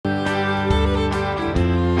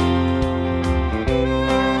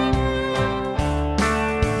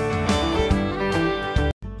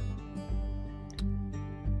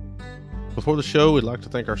Before the show, we'd like to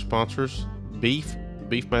thank our sponsors,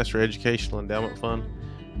 Beefmaster Educational Endowment Fund.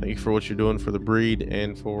 Thank you for what you're doing for the breed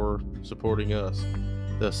and for supporting us.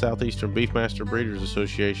 The Southeastern Beefmaster Breeders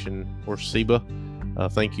Association, or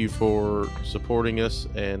SEBA, thank you for supporting us,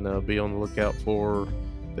 and be on the lookout for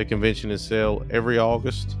the convention and sale every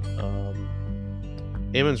August.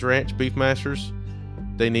 Emmons Ranch Beefmasters,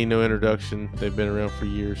 they need no introduction. They've been around for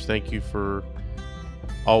years. Thank you for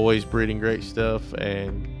always breeding great stuff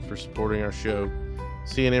and for supporting our show.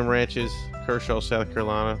 C&M Ranches, Kershaw, South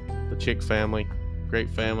Carolina, the Chick family,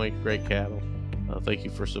 great cattle. Thank you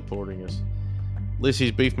for supporting us.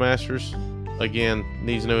 Lyssy's Beefmasters, again,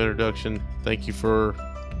 needs no introduction. Thank you for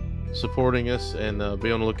supporting us, and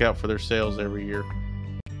be on the lookout for their sales every year.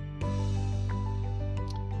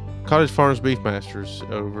 Cottage Farms Beefmasters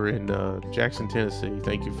over in Jackson, Tennessee.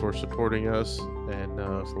 Thank you for supporting us and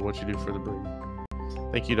for what you do for the breed.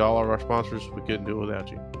 Thank you to all of our sponsors. We couldn't do it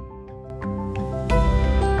without you.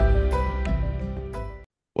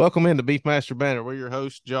 Welcome into Beefmaster Banner. We're your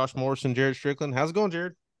hosts, Josh Morrison, Jared Strickland. How's it going,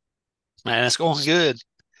 Jared? Man, it's going good.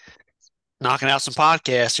 Knocking out some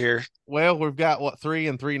podcasts here. Well, we've got 3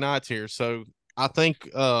 and 3 nights here, so I think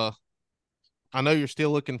I know you're still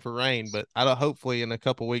looking for rain, but hopefully in a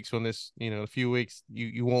couple weeks when this, a few weeks,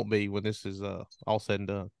 you won't be when this is all said and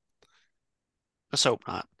done. Let's hope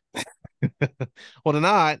not. Well,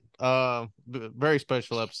 tonight, very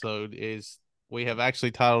special episode is we have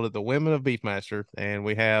actually titled it The Women of Beefmaster, and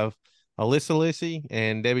we have Alyssa Lyssy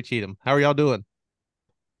and Debbie Cheatham. How are y'all doing?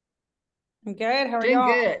 I'm good. How are Doing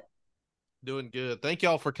y'all? good. Doing good. Thank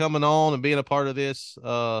y'all for coming on and being a part of this.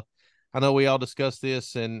 I know we all discussed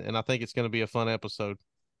this, and I think it's going to be a fun episode.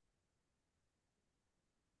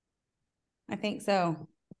 I think so.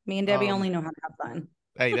 Me and Debbie only know how to have fun.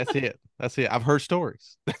 Hey, that's it. That's it. I've heard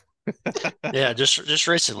stories. Yeah, just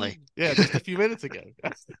recently. Yeah, just a few minutes ago.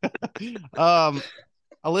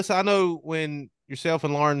 Alyssa, I know when yourself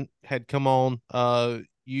and Lauren had come on,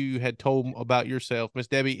 you had told about yourself. Miss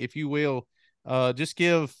Debbie, if you will, just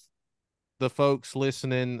give the folks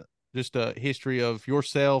listening just a history of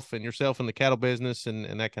yourself in the cattle business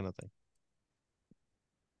and that kind of thing.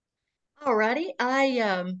 All righty.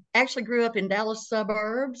 I actually grew up in Dallas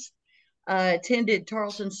suburbs, attended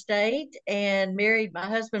Tarleton State, and married my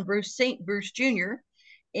husband, Bruce Jr.,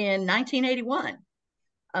 in 1981.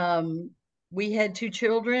 We had 2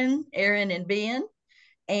 children, Aaron and Ben,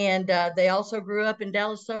 and they also grew up in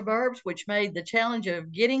Dallas suburbs, which made the challenge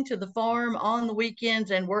of getting to the farm on the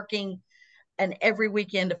weekends and working an every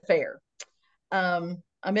weekend affair. I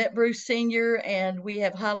met Bruce Sr., and we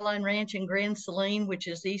have Highline Ranch in Grand Saline, which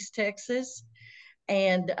is East Texas.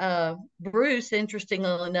 And Bruce,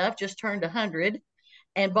 interestingly enough, just turned 100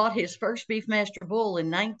 and bought his first Beefmaster bull in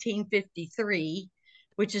 1953,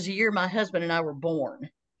 which is the year my husband and I were born.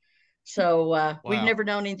 So Wow. We've never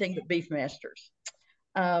known anything but Beefmasters.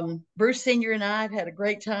 Bruce Sr. and I have had a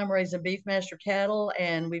great time raising Beefmaster cattle,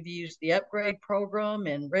 and we've used the upgrade program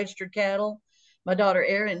and registered cattle. My daughter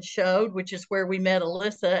Erin showed, which is where we met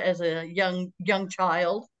Alyssa as a young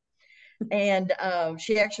child. And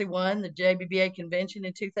she actually won the JBBA convention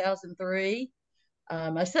in 2003.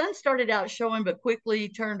 My son started out showing, but quickly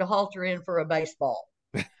turned a halter in for a baseball.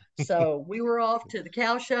 So we were off to the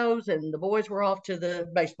cow shows, and the boys were off to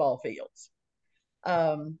the baseball fields.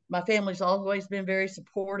 My family's always been very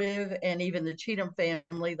supportive, and even the Cheatham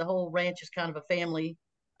family, the whole ranch is kind of a family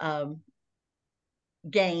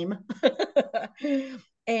game.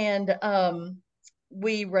 And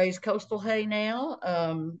we raise coastal hay now,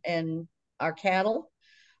 and our cattle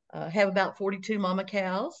have about 42 mama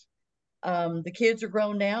cows. The kids are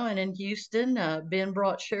grown now and in Houston. Ben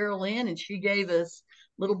brought Cheryl in, and she gave us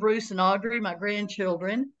little Bruce and Audrey, my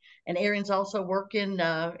grandchildren. And Aaron's also working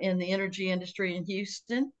in the energy industry in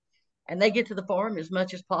Houston. And they get to the farm as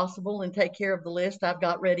much as possible and take care of the list I've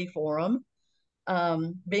got ready for them.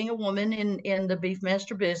 Being a woman in the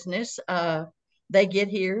Beefmaster business, they get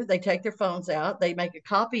here, they take their phones out, they make a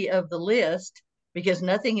copy of the list because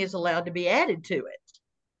nothing is allowed to be added to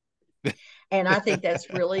it. And I think that's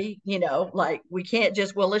really, like we can't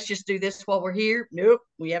just, let's just do this while we're here. Nope,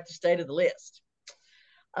 we have to stay to the list.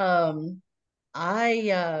 I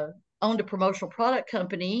owned a promotional product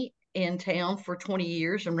company in town for 20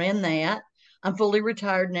 years and ran that. I'm fully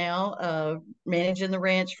retired now, managing the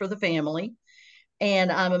ranch for the family.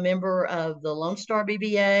 And I'm a member of the Lone Star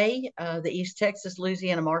BBA, the East Texas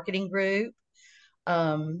Louisiana Marketing Group.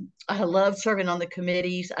 I love serving on the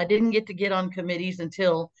committees. I didn't get on committees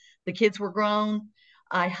until the kids were grown.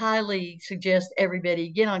 I highly suggest everybody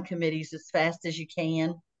get on committees as fast as you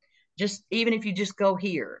can. Even if you just go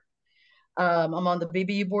here. I'm on the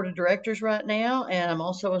BBU board of directors right now, and I'm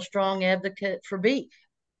also a strong advocate for beef.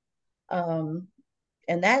 And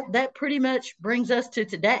that pretty much brings us to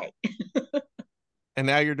today. And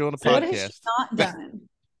now you're doing a So what has she podcast. not done?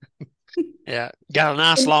 Yeah, got a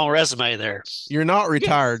nice long resume there. You're not Yes.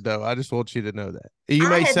 retired though. I just want you to know that. You I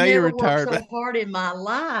may had say you're never worked retired, so hard in my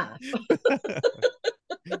life.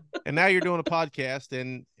 and now you're doing a podcast,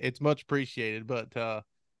 and it's much appreciated. But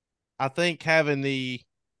I think having the,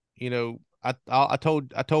 I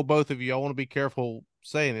told both of you I want to be careful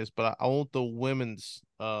saying this, but I want the women's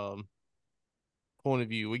point of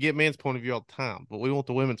view. We get men's point of view all the time, but we want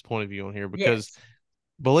the women's point of view on here because, Yes.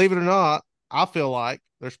 believe it or not, I feel like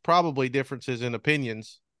there's probably differences in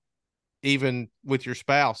opinions, even with your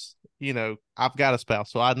spouse. I've got a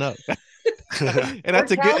spouse, so I know, and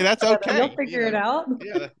that's Work out that's together. okay. You'll figure it out.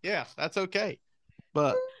 Yeah, that's okay.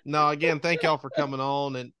 But no, again, thank y'all for coming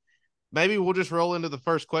on, and maybe we'll just roll into the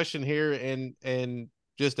first question here, and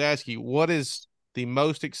just ask you, what is the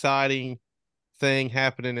most exciting thing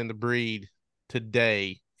happening in the breed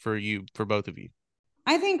today for you, for both of you?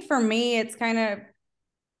 I think for me, it's kind of,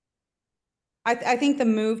 I think the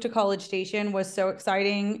move to College Station was so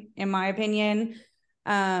exciting, in my opinion.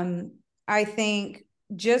 I think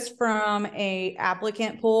just from a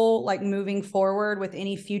applicant pool, like moving forward with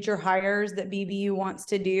any future hires that BBU wants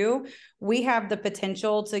to do, we have the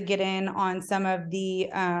potential to get in on some of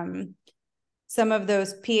those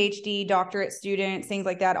PhD doctorate students, things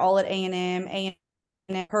like that, all at A&M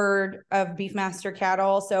herd of Beefmaster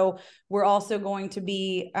cattle. So we're also going to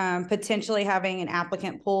be potentially having an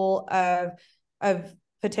applicant pool of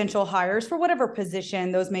potential hires for whatever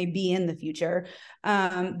position those may be in the future,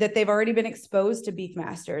 that they've already been exposed to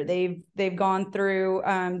Beefmaster. They've gone through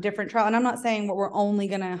different trials. And I'm not saying we're only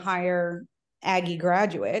going to hire Aggie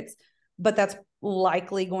graduates, but that's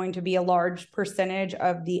likely going to be a large percentage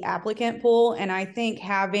of the applicant pool. And I think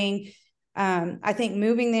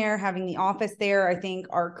moving there, having the office there, I think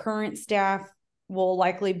our current staff will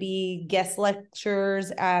likely be guest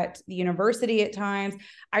lecturers at the university at times.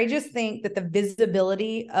 I just think that the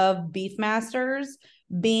visibility of Beefmasters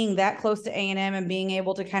being that close to A&M and being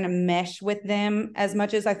able to kind of mesh with them as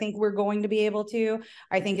much as I think we're going to be able to,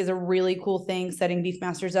 I think is a really cool thing, setting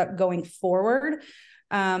Beefmasters up going forward.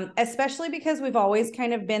 Especially because we've always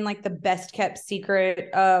kind of been like the best kept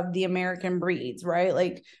secret of the American breeds, right?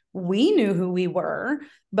 Like we knew who we were,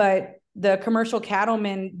 but the commercial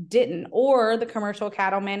cattlemen didn't, or the commercial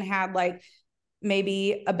cattlemen had like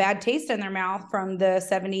maybe a bad taste in their mouth from the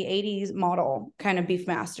 70s, 80s model kind of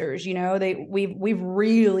Beefmasters. We've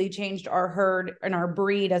really changed our herd and our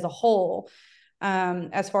breed as a whole.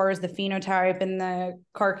 As far as the phenotype and the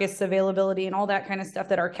carcass availability and all that kind of stuff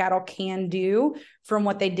that our cattle can do from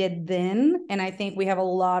what they did then. And I think we have a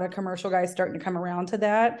lot of commercial guys starting to come around to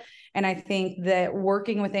that. And I think that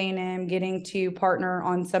working with A&M, getting to partner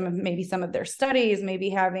on some of their studies, maybe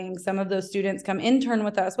having some of those students come intern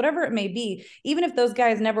with us, whatever it may be, even if those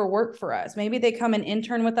guys never work for us, maybe they come and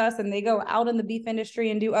intern with us and they go out in the beef industry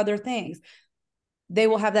and do other things. They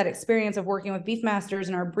will have that experience of working with Beefmasters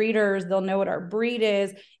and our breeders. They'll know what our breed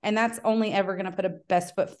is. And that's only ever going to put a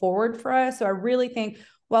best foot forward for us. So I really think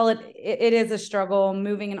while it is a struggle,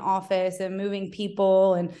 moving an office and moving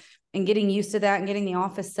people and getting used to that and getting the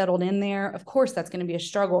office settled in there, of course, that's going to be a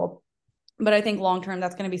struggle. But I think long-term,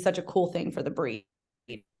 that's going to be such a cool thing for the breed.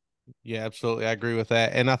 Yeah, absolutely. I agree with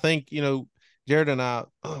that. And I think, Jared and I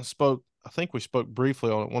I think we spoke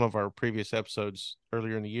briefly on one of our previous episodes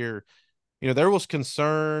earlier in the year. There was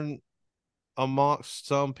concern amongst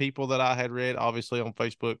some people that I had read, obviously on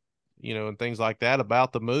Facebook, and things like that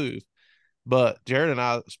about the move. But Jared and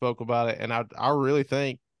I spoke about it, and I really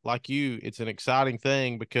think, like you, it's an exciting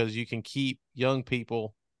thing because you can keep young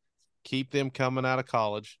people, keep them coming out of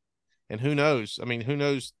college. And who knows? I mean, who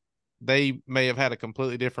knows? They may have had a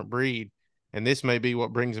completely different breed, and this may be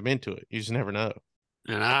what brings them into it. You just never know.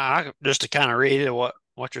 And I just to kind of read it, what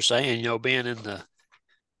you're saying, being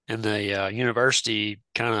in the university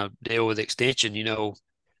kind of deal with extension,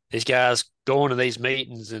 these guys going to these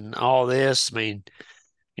meetings and all this. I mean,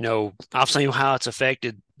 I've seen how it's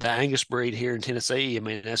affected the Angus breed here in Tennessee. I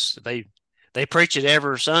mean, they preach it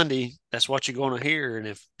every Sunday. That's what you're going to hear. And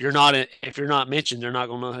if you're not mentioned, they're not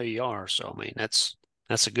going to know who you are. So, I mean, that's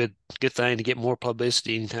a good thing to get more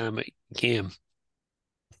publicity anytime it can.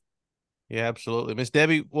 Yeah, absolutely. Miss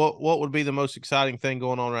Debbie, what would be the most exciting thing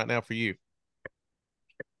going on right now for you?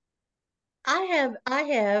 I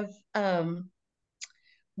have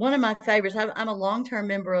one of my favorites. I'm a long-term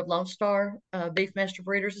member of Lone Star Beefmaster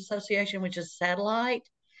Breeders Association, which is satellite,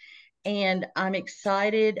 and I'm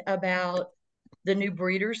excited about the new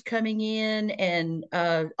breeders coming in and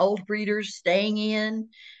old breeders staying in.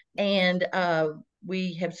 And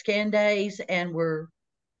we have scan days, and we're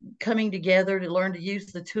coming together to learn to use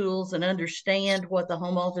the tools and understand what the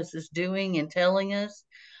home office is doing and telling us.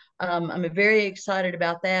 I'm very excited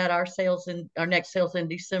about that. Our next sales in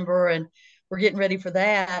December, and we're getting ready for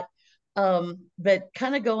that. But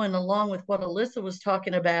kind of going along with what Alyssa was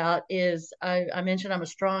talking about is I mentioned I'm a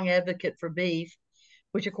strong advocate for beef,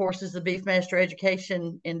 which of course is the Beefmaster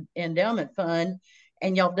Education Endowment Fund.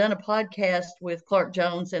 And y'all have done a podcast with Clark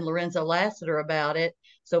Jones and Lorenzo Lassiter about it.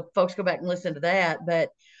 So folks, go back and listen to that. But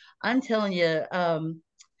I'm telling you,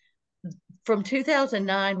 from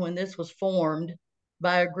 2009, when this was formed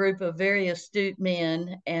by a group of very astute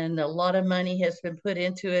men, and a lot of money has been put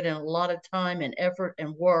into it, and a lot of time and effort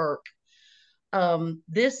and work,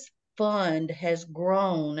 this fund has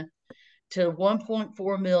grown to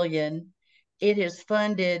 1.4 million. It has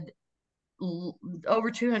funded over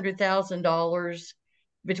 $200,000,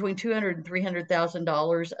 between $200,000 and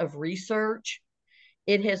 $300,000 of research.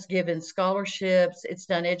 It has given scholarships. It's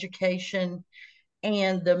done education.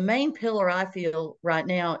 And the main pillar I feel right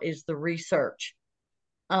now is the research.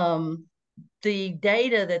 The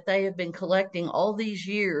data that they have been collecting all these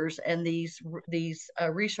years, and these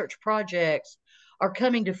research projects are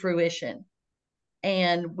coming to fruition.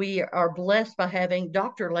 And we are blessed by having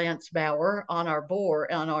Dr. Lance Bauer on our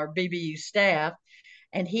board, on our BBU staff,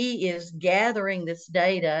 and he is gathering this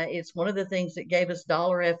data. It's one of the things that gave us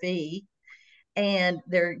 $FE. And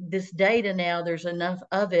this data now, there's enough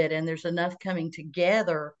of it, and there's enough coming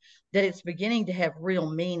together that it's beginning to have real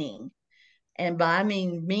meaning. And by I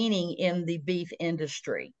mean meaning in the beef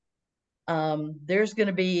industry. There's going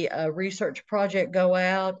to be a research project go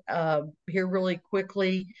out here really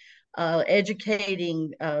quickly,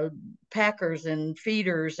 educating packers and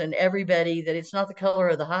feeders and everybody that it's not the color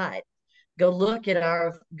of the hide. Go look at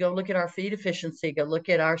our feed efficiency. Go look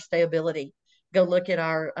at our stability. Go look at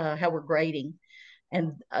our how we're grading.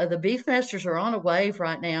 And the Beefmasters are on a wave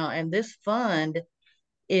right now, and this fund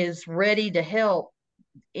is ready to help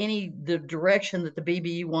the direction that the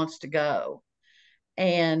BBU wants to go.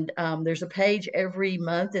 And there's a page every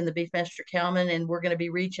month in the Beefmaster Cowman, and we're going to be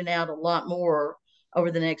reaching out a lot more over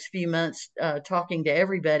the next few months, talking to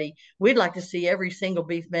everybody. We'd like to see every single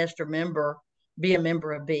Beefmaster member be a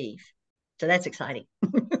member of Beef. So that's exciting.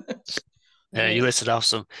 Yeah, you listed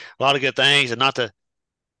off a lot of good things, and not to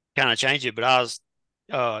kind of change it, but I was,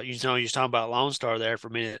 you was talking about Lone Star there for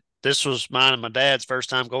a minute. This was mine and my dad's first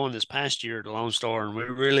time going this past year to Lone Star, and we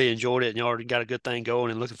really enjoyed it, and you already got a good thing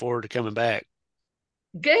going, and looking forward to coming back.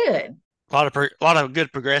 Good. A lot of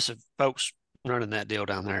good progressive folks running that deal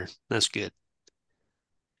down there. That's good.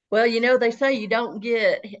 Well, they say you don't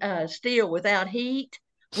get steel without heat.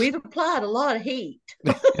 We've applied a lot of heat.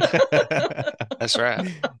 That's right.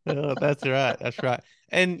 That's right. That's right.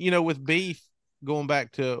 And, with beef, going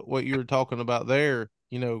back to what you were talking about there,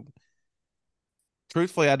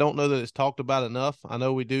 truthfully, I don't know that it's talked about enough. I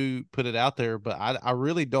know we do put it out there, but I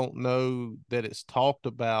really don't know that it's talked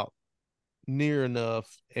about near enough,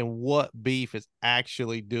 and what beef is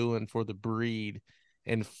actually doing for the breed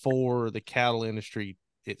and for the cattle industry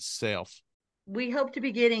itself. We hope to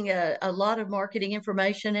be getting a lot of marketing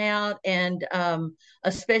information out, and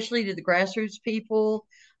especially to the grassroots people.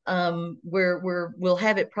 We'll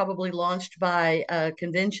have it probably launched by a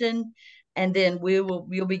convention, and then we'll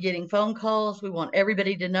be getting phone calls. We want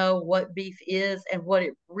everybody to know what beef is and what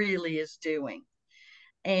it really is doing.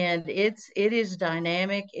 And it is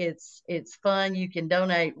dynamic. It's fun. You can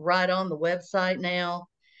donate right on the website now.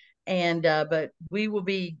 And but we will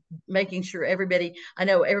be making sure I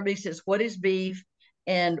know everybody says, what is beef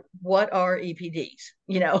and what are EPDs?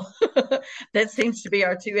 That seems to be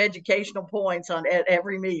our two educational points at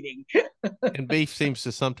every meeting. And beef seems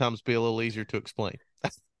to sometimes be a little easier to explain.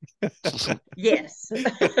 Yes.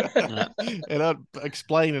 And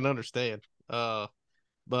explain and understand.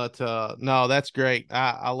 But no, that's great.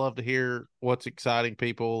 I love to hear what's exciting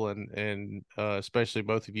people, and especially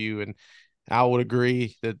both of you. And I would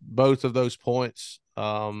agree that both of those points,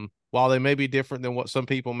 while they may be different than what some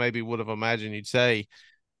people maybe would have imagined you'd say,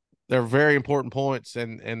 they're very important points,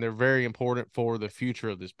 and they're very important for the future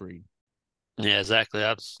of this breed. Yeah, exactly.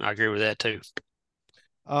 I agree with that too.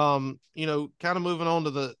 Kind of moving on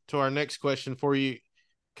to our next question for you,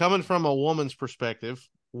 coming from a woman's perspective,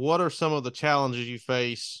 what are some of the challenges you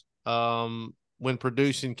face when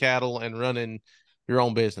producing cattle and running your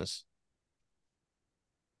own business?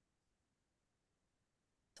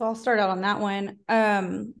 So I'll start out on that one.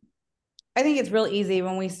 I think it's real easy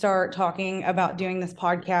when we start talking about doing this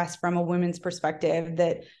podcast from a women's perspective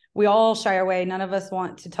that we all shy away. None of us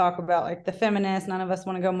want to talk about like the feminists. None of us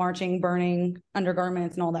want to go marching, burning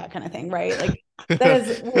undergarments and all that kind of thing, right? Like that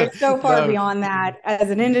is, we're so far beyond that as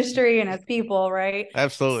an industry and as people, right?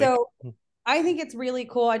 Absolutely. So I think it's really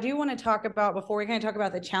cool. I do want to talk about, before we kind of talk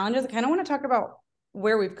about the challenges, I kind of want to talk about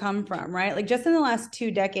where we've come from, right? Like just in the last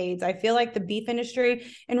 2 decades, I feel like the beef industry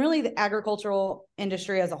and really the agricultural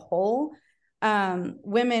industry as a whole,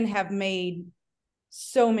 women have made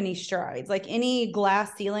so many strides. Like any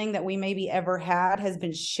glass ceiling that we maybe ever had has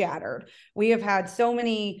been shattered. We have had so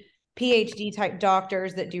many PhD type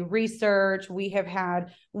doctors that do research. We have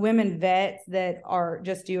had women vets that are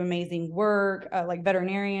just do amazing work, like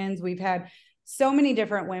veterinarians. We've had so many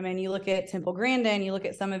different women. You look at Temple Grandin, you look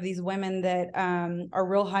at some of these women that are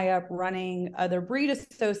real high up running other breed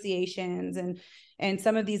associations and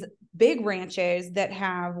some of these big ranches that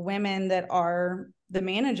have women that are the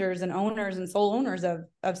managers and owners and sole owners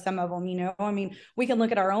of some of them, you know. I mean, we can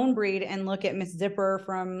look at our own breed and look at Miss Zipper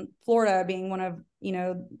from Florida being one of, you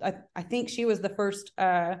know, I think she was the first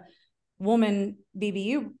woman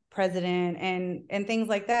BBU president and things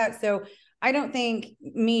like that. So I don't think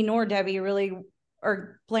me nor Debbie really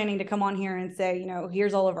are planning to come on here and say, you know,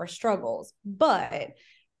 here's all of our struggles. But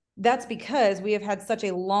that's because we have had such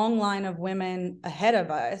a long line of women ahead of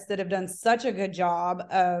us that have done such a good job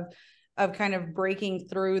of kind of breaking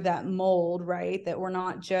through that mold, right? That we're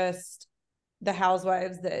not just the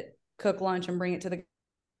housewives that cook lunch and bring it to the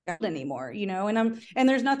anymore, you know. And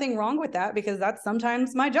there's nothing wrong with that because that's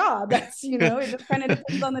sometimes my job. That's, you know, it just kind of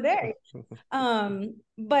depends on the day.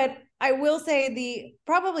 But I will say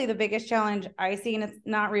probably the biggest challenge I see, and it's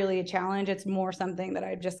not really a challenge, it's more something that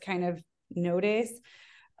I've just kind of noticed.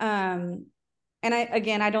 And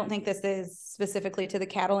I don't think this is specifically to the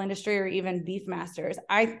cattle industry or even Beefmasters.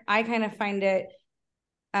 I kind of find it,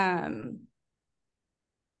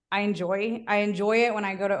 I enjoy it when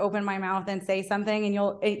I go to open my mouth and say something, and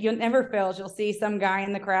you'll never fails. You'll see some guy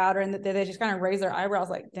in the crowd or they just kind of raise their eyebrows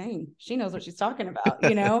like, dang, she knows what she's talking about,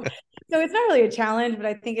 you know? So it's not really a challenge, but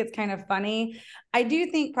I think it's kind of funny. I do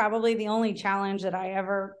think probably the only challenge that I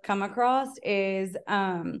ever come across is,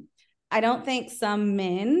 I don't think some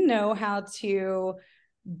men know how to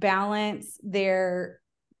balance their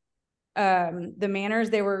the manners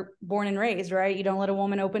they were born and raised, right? You don't let a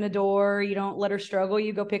woman open a door, you don't let her struggle,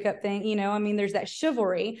 you go pick up things, you know. I mean, there's that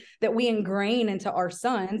chivalry that we ingrain into our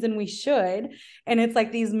sons, and we should. And it's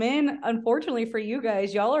like these men, unfortunately for you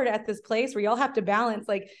guys, y'all are at this place where y'all have to balance,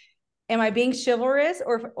 like, am I being chivalrous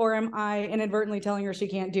or am I inadvertently telling her she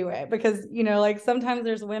can't do it? Because, you know, like sometimes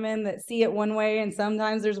there's women that see it one way and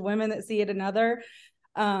sometimes there's women that see it another.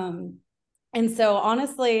 And so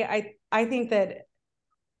honestly, I think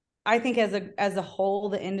as a whole,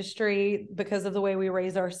 the industry, because of the way we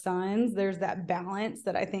raise our sons, there's that balance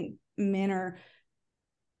that I think men are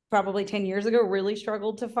probably 10 years ago really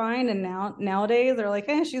struggled to find. And nowadays they're like,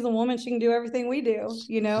 she's a woman, she can do everything we do,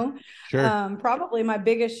 you know. Sure. Probably my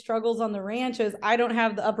biggest struggles on the ranch is I don't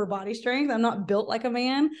have the upper body strength. I'm not built like a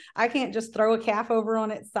man. I can't just throw a calf over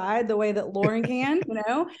on its side the way that Lauren can, you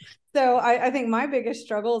know. So I think my biggest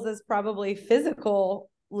struggles is probably physical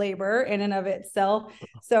labor in and of itself.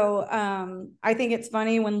 So I think it's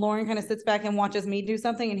funny when Lauren kind of sits back and watches me do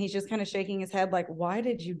something and he's just kind of shaking his head like, why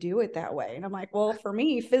did you do it that way? And I'm like, well, for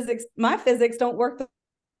me, my physics don't work the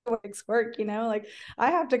way it's work, you know, like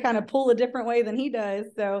I have to kind of pull a different way than he does.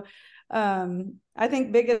 So I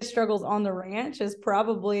think biggest struggles on the ranch is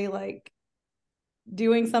probably like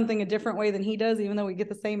doing something a different way than he does, even though we get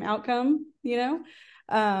the same outcome, you know.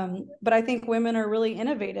 But I think women are really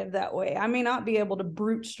innovative that way. I may not be able to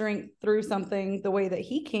brute strength through something the way that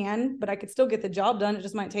he can, but I could still get the job done. It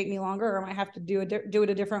just might take me longer, or I might have to do it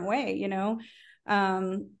a different way, you know?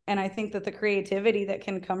 And I think that the creativity that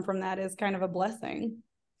can come from that is kind of a blessing.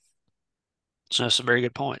 So some very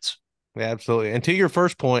good points. Yeah, absolutely. And to your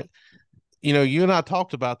first point, you know, you and I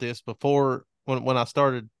talked about this before when I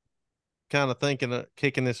started kind of thinking of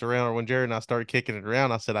kicking this around, or when Jared and I started kicking it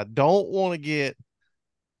around. I said, I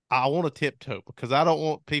want to tiptoe because I don't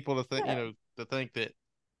want people to think, to think that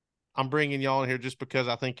I'm bringing y'all in here just because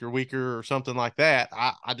I think you're weaker or something like that.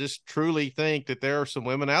 I just truly think that there are some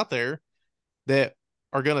women out there that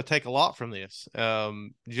are going to take a lot from this.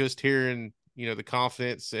 Just hearing, the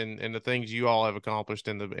confidence and the things you all have accomplished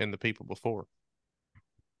and the people before.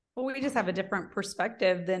 Well, we just have a different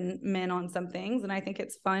perspective than men on some things. And I think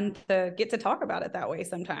it's fun to get to talk about it that way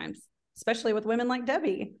sometimes, especially with women like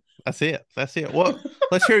Debbie. That's it. Well,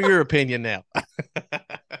 let's hear your opinion now.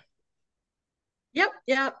 Yep.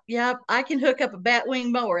 I can hook up a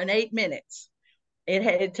batwing mower in 8 minutes.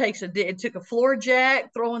 It took a floor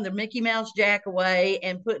jack, throwing the Mickey Mouse jack away,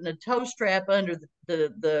 and putting a toe strap under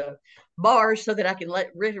the bars so that I can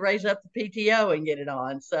raise up the PTO and get it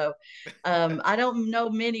on. So I don't know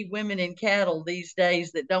many women in cattle these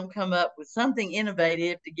days that don't come up with something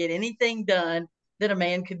innovative to get anything done that a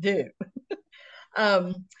man could do.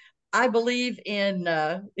 I believe in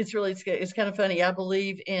it's kind of funny. I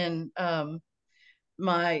believe in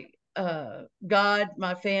my God,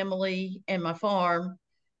 my family, and my farm.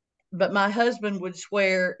 But my husband would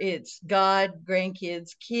swear it's God,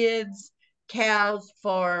 grandkids, kids, cows,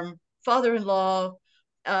 farm, father-in-law,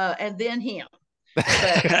 and then him. But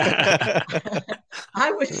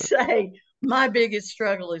I would say my biggest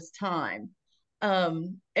struggle is time.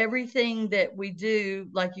 Everything that we do,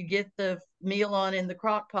 like you get the meal on in the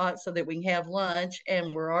crock pot so that we can have lunch,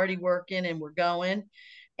 and we're already working and we're going,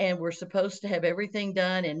 and we're supposed to have everything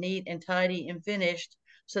done and neat and tidy and finished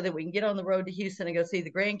so that we can get on the road to Houston and go see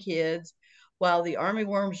the grandkids while the army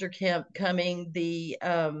worms are coming.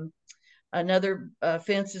 Another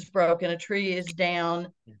fence is broken, a tree is down,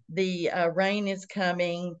 the rain is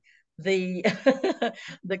coming, the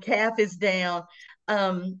the calf is down.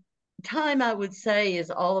 Time, I would say, is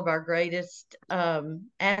all of our greatest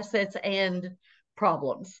assets and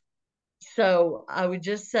problems. So I would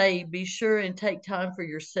just say, be sure and take time for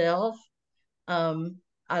yourself.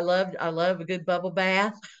 I love a good bubble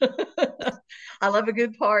bath. I love a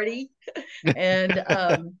good party, and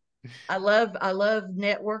I love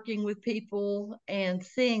networking with people and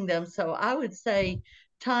seeing them. So I would say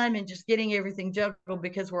time and just getting everything juggled,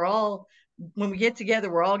 because when we get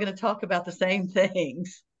together, we're all going to talk about the same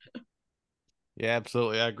things. Yeah,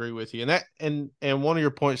 absolutely. I agree with you. And one of your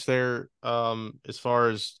points there, as far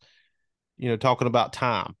as, talking about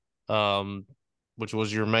time, which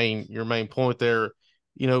was your main point there,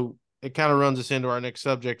 it kind of runs us into our next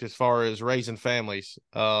subject as far as raising families,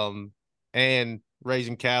 and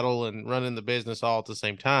raising cattle and running the business all at the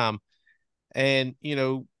same time. And,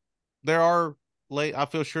 I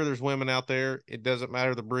feel sure there's women out there, it doesn't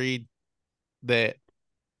matter the breed, that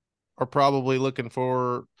are probably looking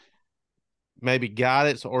for maybe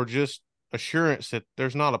guidance or just assurance that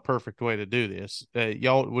there's not a perfect way to do this.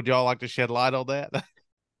 Would y'all like to shed light on that?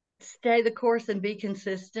 Stay the course and be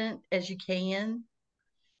consistent as you can.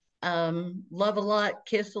 Love a lot,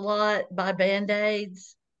 kiss a lot, buy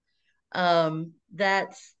Band-Aids.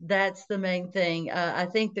 That's the main thing. I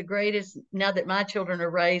think the greatest, now that my children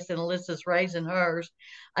are raised and Alyssa's raising hers,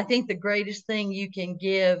 I think the greatest thing you can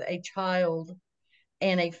give a child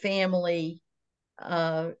and a family,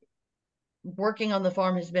 working on the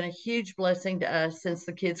farm has been a huge blessing to us since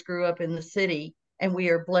the kids grew up in the city, and we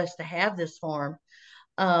are blessed to have this farm.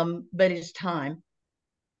 But it's time.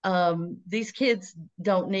 These kids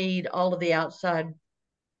don't need all of the outside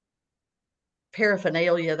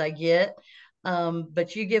paraphernalia they get.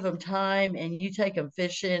 But you give them time, and you take them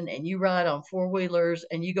fishing, and you ride on four-wheelers,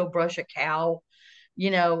 and you go brush a cow.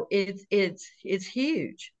 It's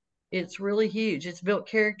huge. It's really huge. It's built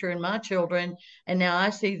character in my children, and now I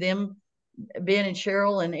see them, Ben and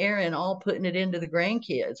Cheryl and Aaron, all putting it into the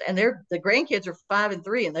grandkids, and the grandkids are 5 and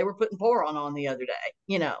 3, and they were putting poron on the other day.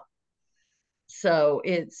 So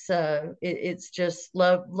it's just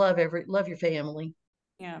love your family.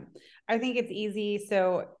 Yeah, I think it's easy.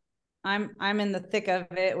 So I'm in the thick of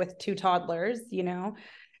it with 2 toddlers,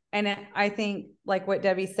 and I think, like what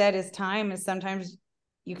Debbie said, is time is sometimes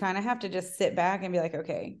you kind of have to just sit back and be like,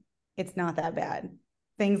 okay, it's not that bad.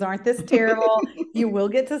 Things aren't this terrible. You will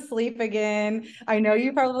get to sleep again. I know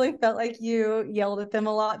you probably felt like you yelled at them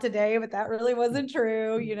a lot today, but that really wasn't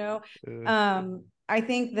true. I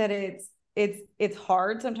think that it's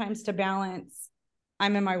hard sometimes to balance.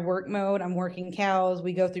 I'm in my work mode. I'm working cows.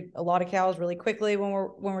 We go through a lot of cows really quickly when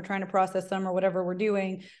we're trying to process them or whatever we're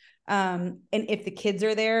doing. And if the kids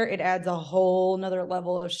are there, it adds a whole nother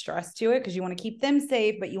level of stress to it, because you want to keep them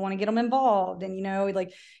safe, but you want to get them involved, and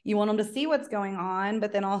like you want them to see what's going on.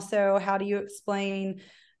 But then also, how do you explain,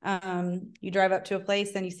 you drive up to a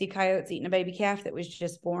place and you see coyotes eating a baby calf that was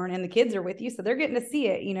just born, and the kids are with you, so they're getting to see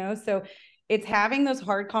it, so it's having those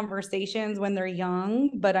hard conversations when they're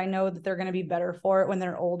young, but I know that they're going to be better for it when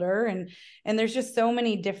they're older. And there's just so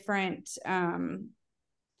many different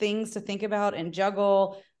things to think about and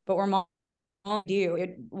juggle, but we're mom do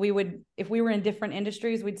it. We would, if we were in different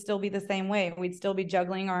industries, we'd still be the same way. We'd still be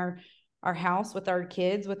juggling our house with our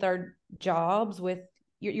kids, with our jobs, with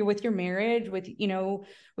your marriage, with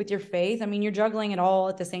your faith. I mean, you're juggling it all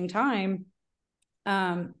at the same time.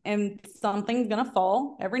 And something's gonna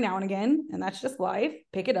fall every now and again, and that's just life.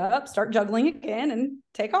 Pick it up, start juggling again, and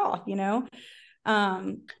take off.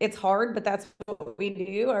 It's hard, but that's what we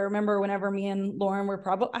do. I remember whenever me and Lauren were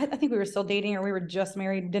I think we were still dating, or we were just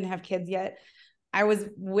married, didn't have kids yet. I was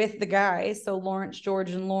with the guys, so Lawrence,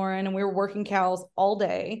 George, and Lauren, and we were working cows all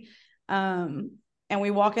day. And we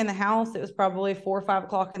walk in the house, it was probably 4 or 5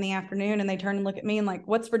 o'clock in the afternoon, and they turn and look at me and like,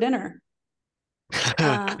 what's for dinner?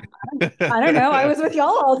 I don't know. I was with y'all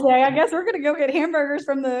all day. I guess we're gonna go get hamburgers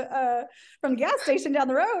from the gas station down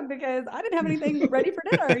the road because I didn't have anything ready for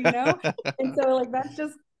dinner, you know? And so like that's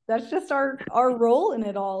just our role in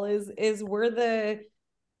it all is we're the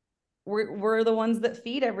ones that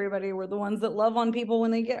feed everybody. We're the ones that love on people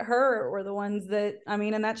when they get hurt. We're the ones that, I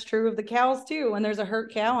mean, and that's true of the cows too. When there's a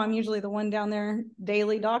hurt cow, I'm usually the one down there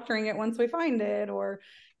daily doctoring it once we find it, or,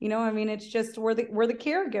 you know, I mean, it's just, we're the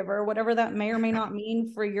caregiver, whatever that may or may not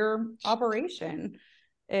mean for your operation.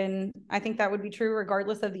 And I think that would be true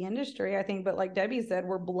regardless of the industry, I think. But like Debbie said,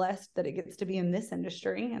 we're blessed that it gets to be in this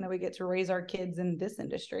industry and that we get to raise our kids in this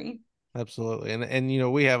industry. Absolutely. And, you know,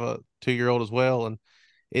 we have a 2-year-old as well. And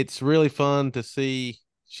it's really fun to see.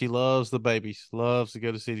 She loves the babies, loves to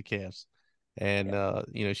go to see the calves. And,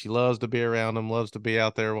 you know, she loves to be around them, loves to be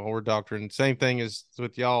out there while we're doctoring. Same thing as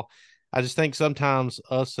with y'all. I just think sometimes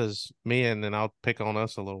us as men, and I'll pick on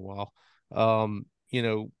us a little while, you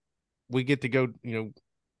know, we get to go, you know,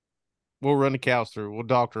 we'll run the cows through, we'll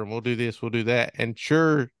doctor them, we'll do this, we'll do that. And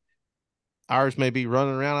sure, ours may be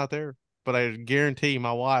running around out there, but I guarantee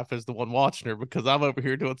my wife is the one watching her because I'm over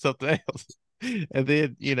here doing something else. And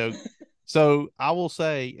then, you know, so I will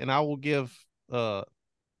say, and I will give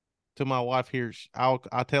to my wife here, I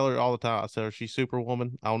tell her all the time, I tell her she's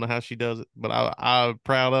superwoman. I don't know how she does it, but I'm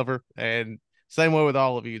proud of her. And same way with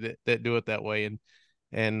all of you that do it that way.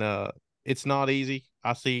 And it's not easy.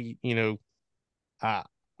 I see, you know,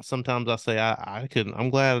 sometimes I say I couldn't. I'm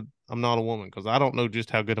glad I'm not a woman because I don't know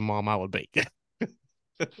just how good a mom I would be.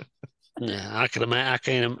 Yeah, I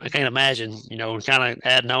can't imagine, you know, kind of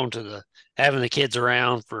adding on to the having the kids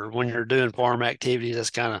around for when you're doing farm activities. That's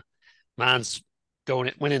kind of mine's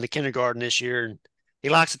went into kindergarten this year, and he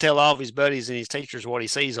likes to tell all of his buddies and his teachers what he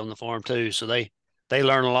sees on the farm too. So they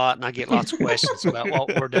learn a lot, and I get lots of questions about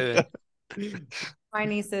what we're doing.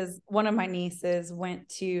 One of my nieces went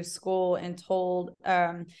to school and told,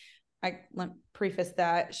 let me preface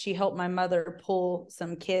that she helped my mother pull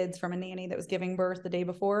some kids from a nanny that was giving birth the day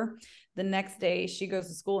before. The next day she goes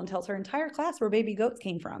to school and tells her entire class where baby goats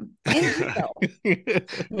came from in detail.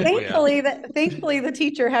 Thankfully the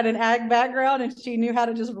teacher had an ag background and she knew how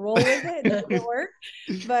to just roll with it and make it work.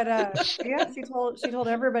 But yeah, she told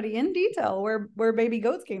everybody in detail where baby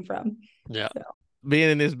goats came from. Yeah. So. Being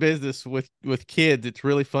in this business with kids, it's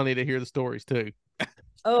really funny to hear the stories too.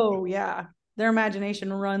 Oh yeah. Their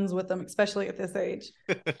imagination runs with them, especially at this age.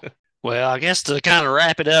 Well, I guess to kind of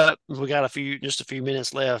wrap it up, we got just a few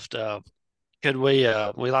minutes left. Could we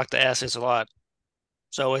like to ask this a lot.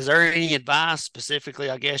 So is there any advice specifically,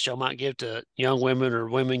 I guess, y'all might give to young women or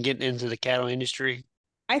women getting into the cattle industry?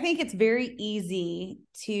 I think it's very easy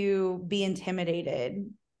to be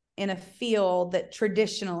intimidated in a field that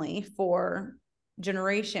traditionally for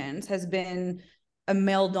generations has been a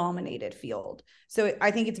male-dominated field. So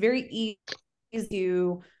I think it's very easy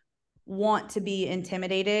to want to be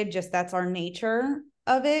intimidated, just that's our nature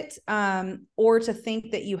of it, or to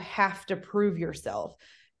think that you have to prove yourself,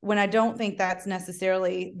 when I don't think that's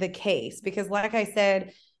necessarily the case. Because like I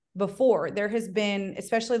said before, there has been,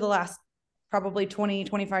 especially the last probably 20,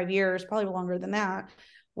 25 years, probably longer than that,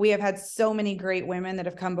 we have had so many great women that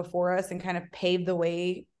have come before us and kind of paved the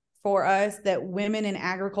way for us, that women in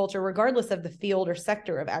agriculture, regardless of the field or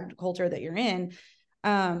sector of agriculture that you're in,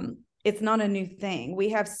 it's not a new thing. We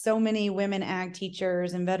have so many women ag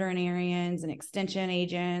teachers and veterinarians and extension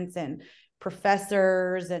agents and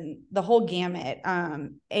professors and the whole gamut,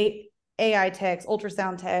 AI techs,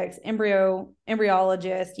 ultrasound techs,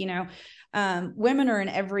 embryologists, you know, women are in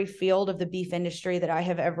every field of the beef industry that I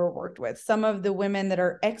have ever worked with. Some of the women that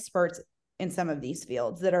are experts in some of these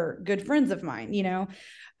fields that are good friends of mine, you know.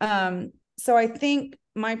 So I think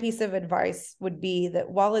my piece of advice would be that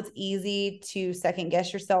while it's easy to second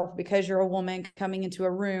guess yourself because you're a woman coming into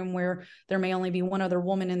a room where there may only be one other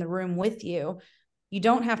woman in the room with you, you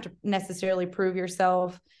don't have to necessarily prove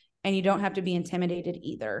yourself, and you don't have to be intimidated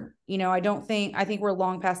either. You know, I think we're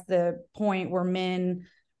long past the point where men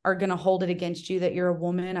are going to hold it against you that you're a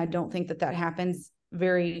woman. I don't think that happens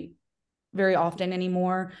very, very often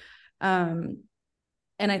anymore.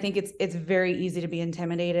 And I think it's very easy to be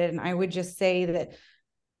intimidated. And I would just say that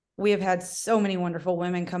we have had so many wonderful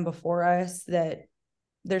women come before us that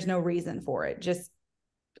there's no reason for it. Just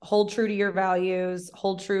hold true to your values,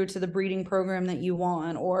 hold true to the breeding program that you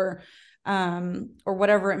want, or or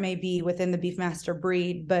whatever it may be within the Beefmaster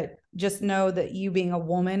breed. But just know that you being a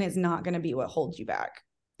woman is not going to be what holds you back,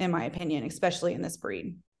 in my opinion, especially in this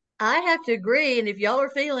breed. I have to agree. And if y'all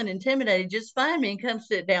are feeling intimidated, just find me and come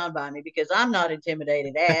sit down by me, because I'm not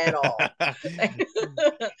intimidated at all.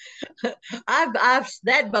 I've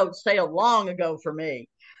that boat sailed long ago for me.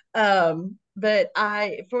 But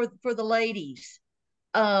for the ladies,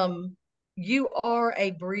 you are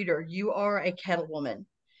a breeder, you are a cattle woman.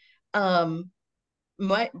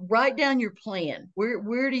 Write down your plan.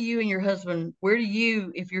 Where do you and your husband, where do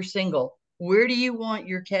you, if you're single, where do you want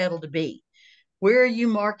your cattle to be? Where are you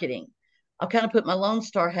marketing? I'll kind of put my Lone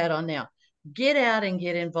Star hat on now. Get out and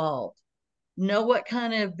get involved. Know what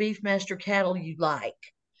kind of Beefmaster cattle you like.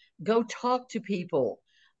 Go talk to people.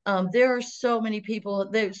 There are so many people.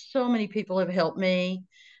 There's so many people have helped me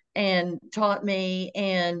and taught me.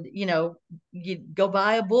 And you go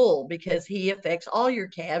buy a bull because he affects all your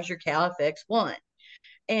calves. Your cow affects one.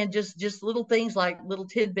 And just little things, like little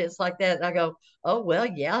tidbits like that. I go, oh well,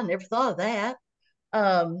 yeah, I never thought of that.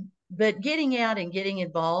 But getting out and getting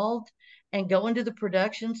involved and going to the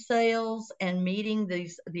production sales and meeting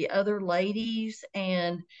the other ladies,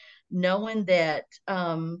 and knowing that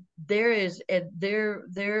they're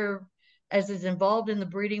as involved in the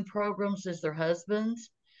breeding programs as their husbands.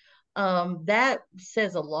 That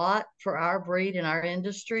says a lot for our breed and our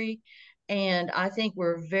industry. And I think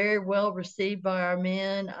we're very well received by our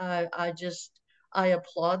men. I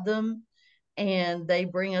applaud them, and they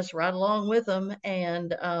bring us right along with them.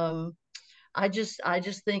 And I just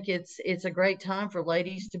think it's a great time for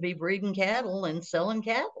ladies to be breeding cattle and selling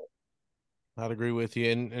cattle. I'd agree with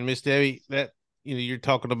you. And Miss Debbie, that you're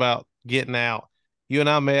talking about getting out. You and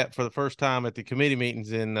I met for the first time at the committee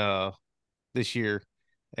meetings in this year,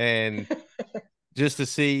 and just to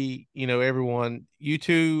see everyone. You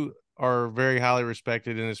two are very highly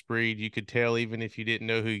respected in this breed. You could tell even if you didn't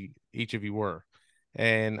know who each of you were,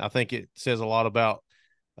 and I think it says a lot about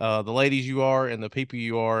the ladies you are and the people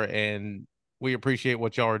you are, and we appreciate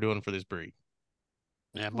what y'all are doing for this breed.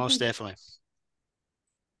 Yeah, most definitely.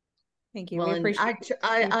 Thank you. Well, We appreciate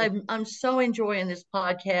it. I'm so enjoying this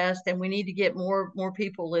podcast, and we need to get more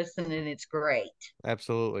people listening. It's great.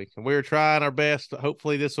 Absolutely. And we're trying our best.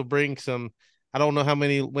 Hopefully this will bring some, I don't know how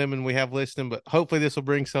many women we have listening, but hopefully this will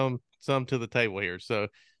bring some to the table here. So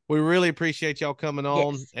we really appreciate y'all coming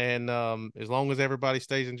on. Yes. And as long as everybody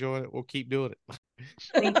stays enjoying it, we'll keep doing it.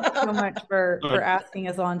 Thank you so much for asking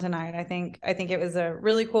us on tonight. I think it was a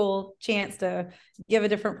really cool chance to give a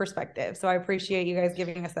different perspective. So I appreciate you guys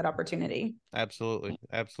giving us that opportunity. Absolutely.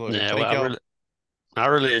 Yeah, Thank well, y'all. I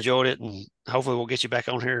really enjoyed it, and hopefully we'll get you back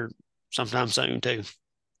on here sometime soon too.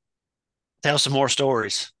 Tell some more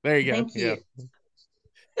stories. There you go. Thank you. Yeah.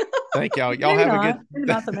 Thank y'all. Y'all Maybe have not. a good. Maybe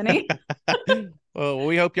not so many. Well,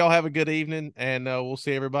 we hope y'all have a good evening, and we'll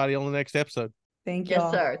see everybody on the next episode. Thank you.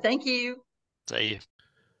 Yes, sir. Thank you. See you.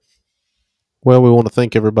 Well, we want to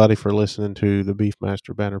thank everybody for listening to the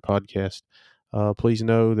Beefmaster Banner podcast. Please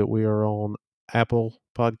know that we are on Apple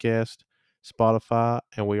Podcast, Spotify,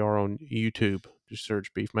 and we are on YouTube. Just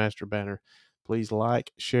search Beefmaster Banner. Please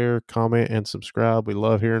like, share, comment, and subscribe. We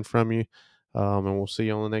love hearing from you, and we'll see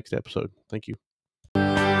you on the next episode. Thank you.